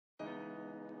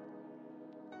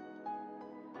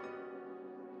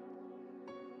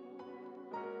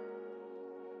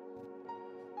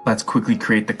Let's quickly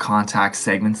create the contact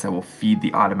segments that will feed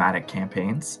the automatic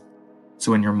campaigns.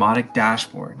 So in your Mautic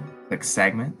dashboard, click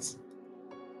Segments,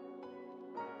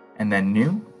 and then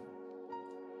New.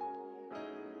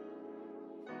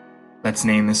 Let's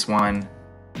name this one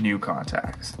New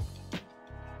Contacts.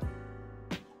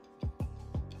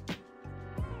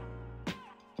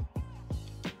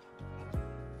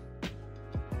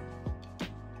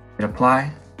 Hit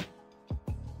Apply,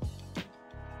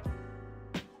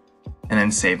 and then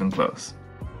save and close.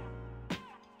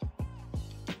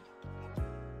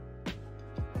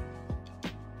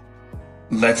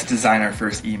 Let's design our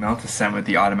first email to send with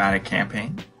the automatic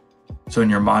campaign. So in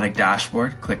your Mautic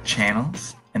dashboard, click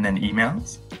Channels and then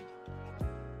Emails,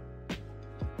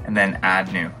 and then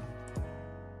Add New.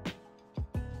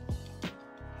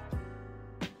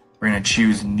 We're going to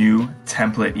choose New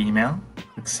Template Email,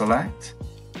 click Select,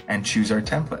 and choose our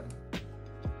template.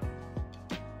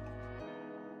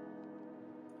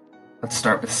 Let's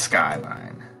start with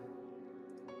Skyline.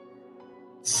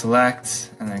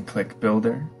 Select and then click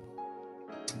Builder,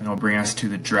 and it'll bring us to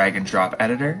the drag and drop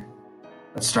editor.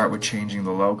 Let's start with changing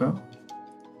the logo.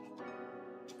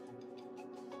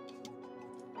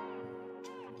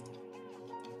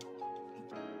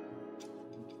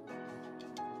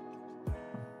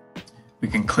 We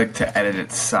can click to edit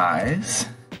its size.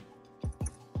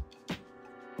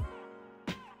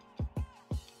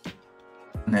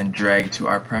 And then drag to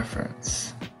our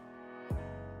preference.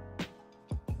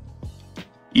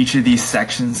 Each of these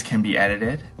sections can be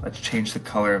edited. Let's change the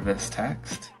color of this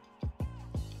text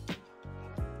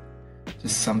to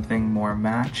something more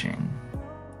matching.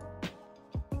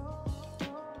 I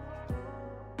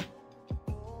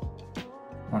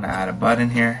want to add a button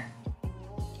here.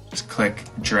 Just click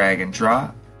drag and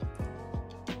drop.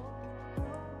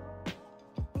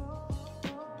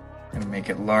 I'm going to make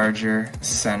it larger,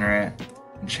 center it,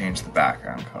 and change the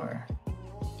background color.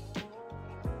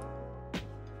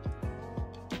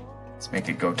 Let's make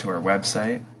it go to our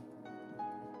website.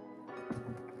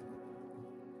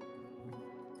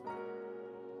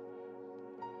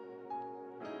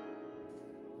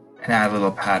 And add a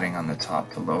little padding on the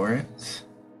top to lower it.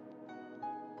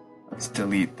 Let's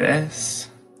delete this.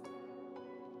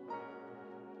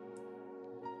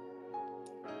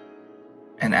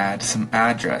 And add some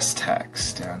address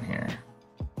text down here.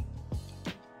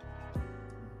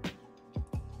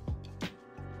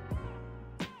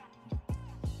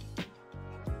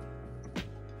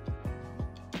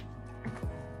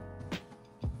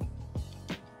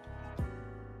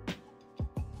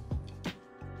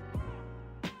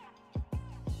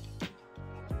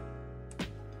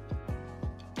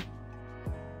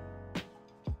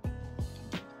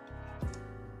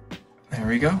 There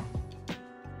we go.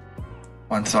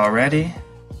 Once all ready,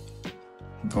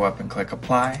 go up and click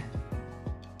Apply.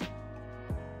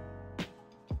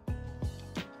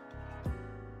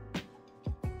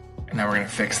 And now we're going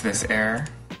to fix this error.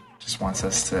 Just wants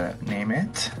us to name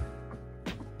it.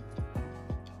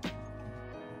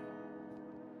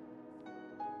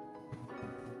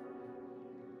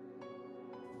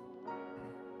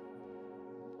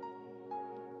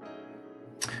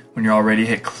 When you're all ready,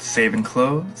 hit Save and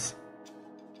Close.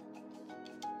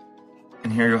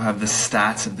 And here you'll have the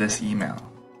stats of this email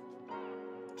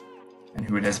and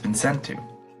who it has been sent to.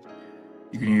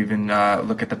 You can even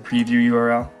look at the preview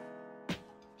URL.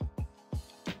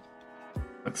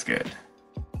 Looks good.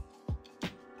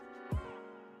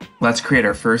 Let's create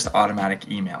our first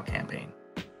automatic email campaign.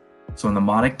 So in the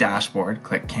Mautic dashboard,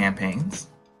 click Campaigns,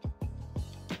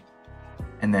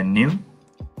 and then New.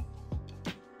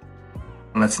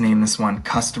 And let's name this one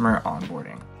Customer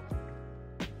Onboarding.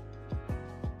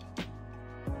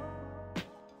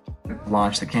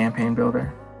 Launch the campaign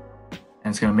builder,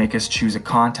 and it's going to make us choose a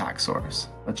contact source.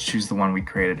 Let's choose the one we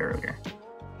created earlier.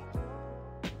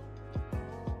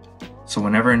 So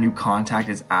whenever a new contact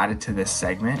is added to this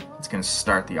segment, it's going to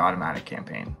start the automatic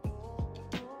campaign.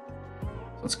 So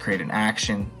let's create an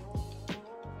action.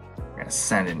 We're going to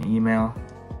send an email.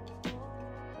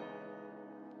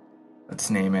 Let's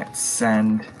name it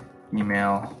Send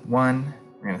Email 1.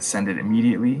 We're going to send it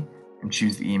immediately and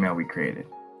choose the email we created.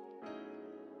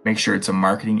 Make sure it's a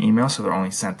marketing email so they're only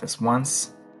sent this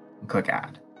once, and click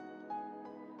Add.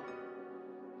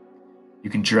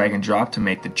 You can drag and drop to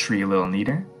make the tree a little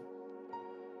neater.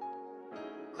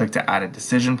 Click to add a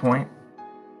decision point.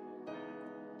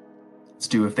 Let's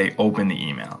do if they open the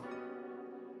email.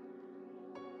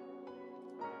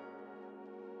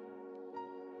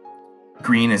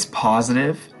 Green is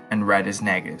positive and red is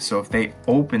negative. So if they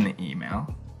open the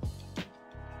email,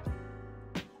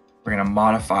 we're going to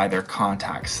modify their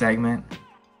contact segment,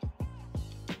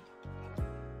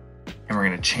 and we're we're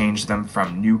going to change them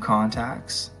from new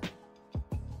contacts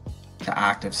to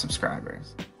active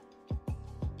subscribers.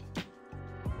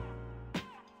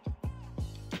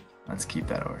 Let's keep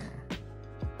that over here.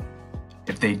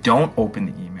 If they don't open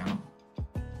the email,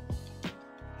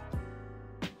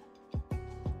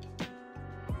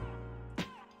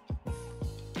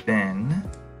 then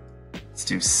let's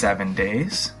do 7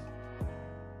 days.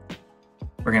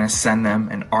 We're going to send them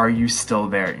an "Are you still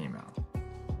there?" email.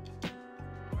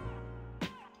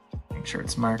 Make sure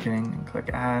it's marketing and click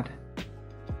add.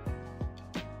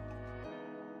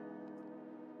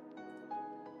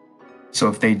 So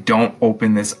if they don't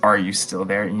open this "Are you still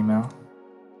there?" email,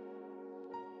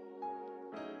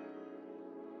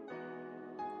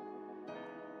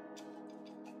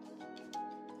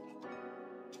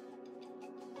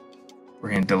 we're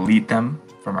going to delete them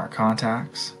from our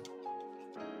contacts.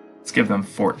 Let's give them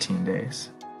 14 days.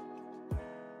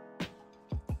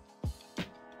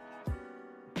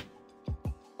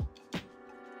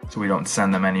 So we don't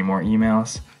send them any more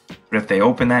emails. But if they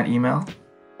open that email,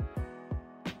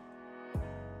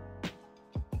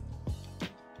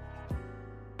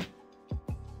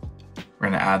 we're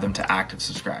going to add them to active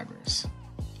subscribers.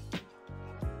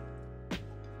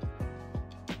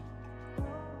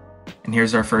 And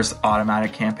here's our first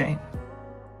automatic campaign.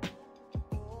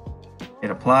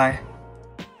 Hit apply.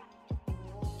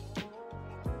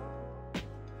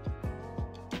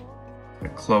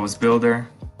 Hit close builder.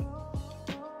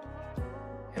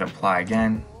 Hit apply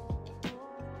again.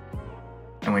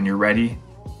 And when you're ready,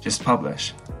 just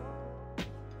publish.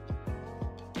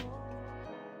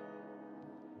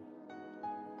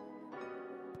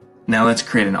 Now let's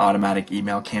create an automatic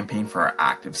email campaign for our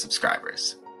active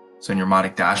subscribers. So in your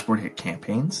Mautic dashboard, hit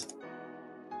campaigns,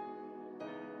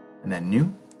 and then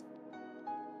new.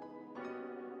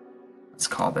 Let's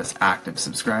call this active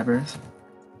subscribers.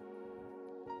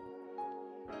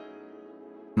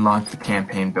 And launch the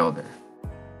campaign builder.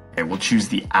 Okay, we'll choose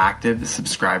the active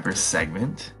subscribers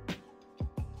segment.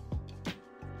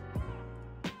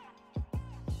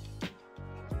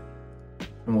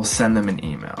 And we'll send them an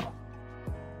email.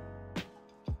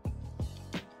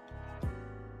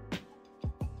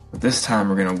 But this time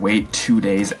we're going to wait 2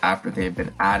 days after they've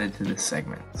been added to the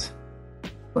segment.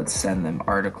 Let's send them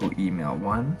article email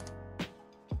 1.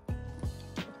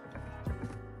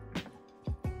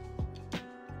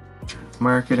 Choose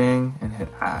marketing and hit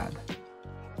add.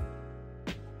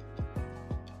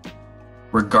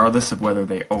 Regardless of whether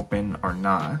they open or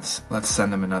not, let's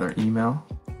send them another email.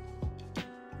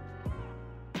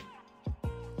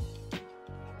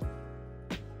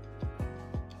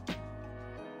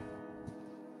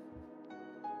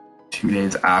 Two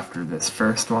days after this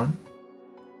first one.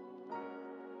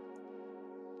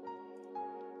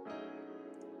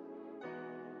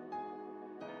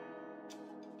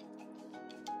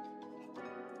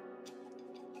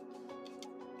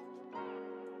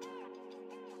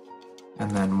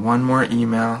 And then one more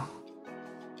email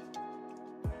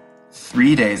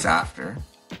 3 days after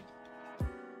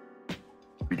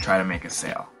we try to make a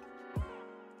sale.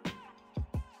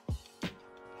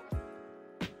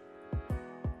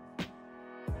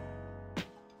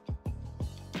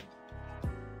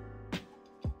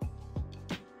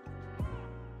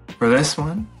 For this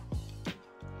one,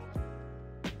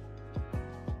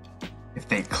 if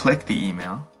they click the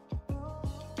email,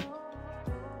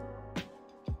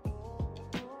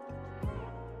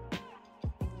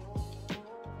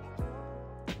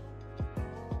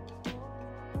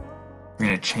 we're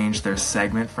going to change their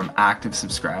segment from active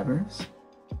subscribers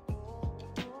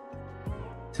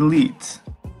to leads.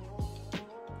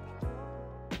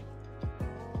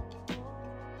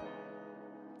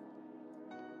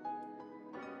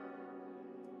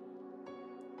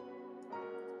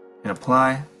 And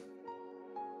apply.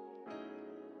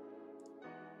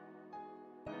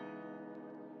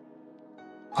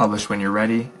 Publish when you're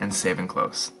ready and save and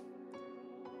close.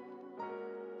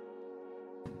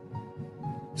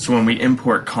 So when we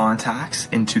import contacts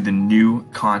into the new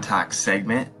contact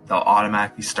segment, they'll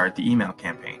automatically start the email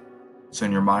campaign. So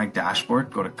in your Mautic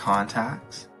dashboard, go to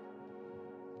contacts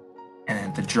and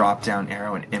then the drop down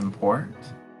arrow and import.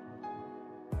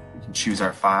 We can choose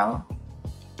our file.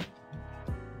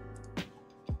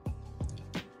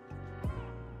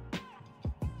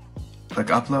 Click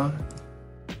upload.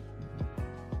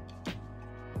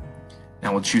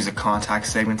 Now we'll choose a contact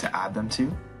segment to add them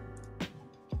to.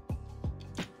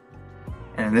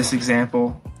 And in this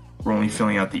example, we're only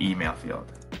filling out the email field.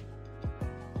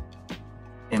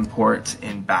 Import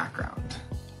in background.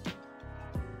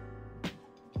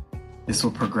 This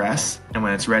will progress, and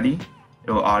when it's ready,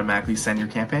 it will automatically send your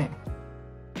campaign.